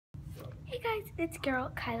Hey guys, it's girl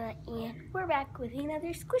Kyla and we're back with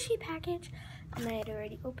another squishy package. I had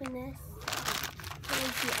already opened this.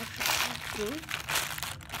 Here's the extra packaging.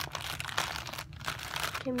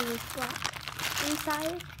 Came in this block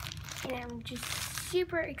inside and I'm just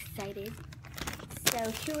super excited. So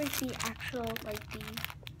here is the actual, the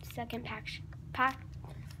second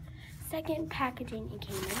packaging it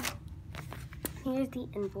came in. Here's the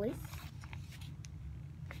invoice.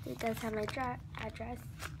 It does have my address.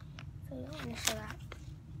 So I want to show that.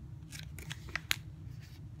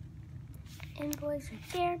 Invoice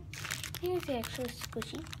right there. Here's the actual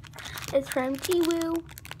squishy. It's from Jiwoo.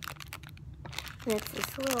 And it's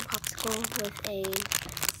this little popsicle with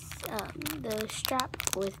the strap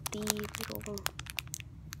with the little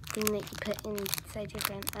thing that you put inside your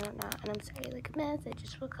phone. I don't know. And I'm sorry, like a mess. I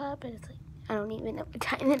just woke up and it's like, I don't even know what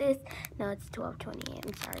time it is. No, it's 12:20.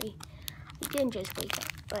 I'm sorry. I didn't just wake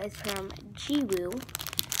up. But it's from Jiwoo.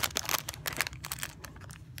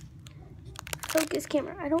 Focus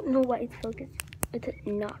camera. I don't know why it's focused. It's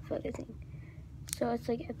not focusing. So it's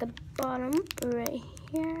like at the bottom right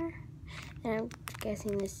here. And I'm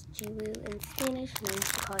guessing this Jiwoo in Spanish. And I used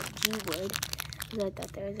to call it G-Wood. Because I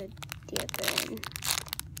thought there was a D at the end.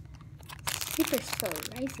 Super slow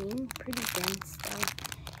rising. Pretty dense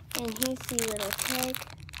though. And here's the little tag.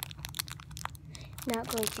 Not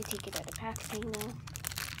going to take it out of packaging though.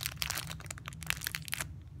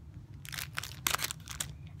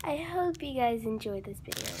 I hope you guys enjoyed this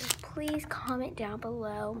video. Please comment down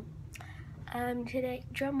below. Today,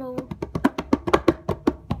 drum roll.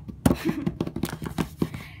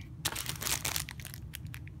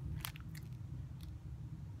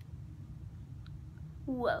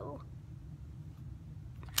 Whoa.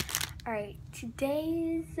 Alright,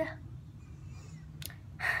 today's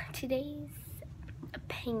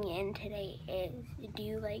opinion today is, do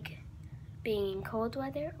you like being in cold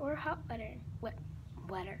weather or hot weather?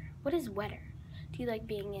 What is weather? Do you like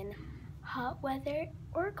being in hot weather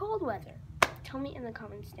or cold weather? Tell me in the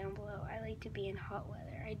comments down below. I like to be in hot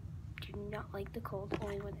weather. I do not like the cold,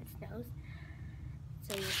 only when it snows.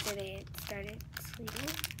 So yesterday it started sleeting.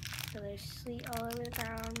 So there's sleet all over the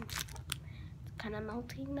ground. It's kind of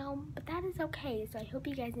melting now, but that is okay. So I hope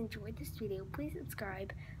you guys enjoyed this video. Please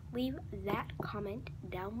subscribe. Leave that comment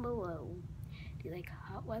down below. Do you like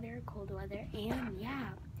hot weather, cold weather? And yeah,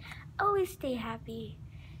 always stay happy.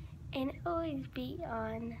 And always be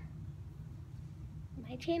on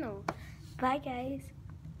my channel. Bye guys.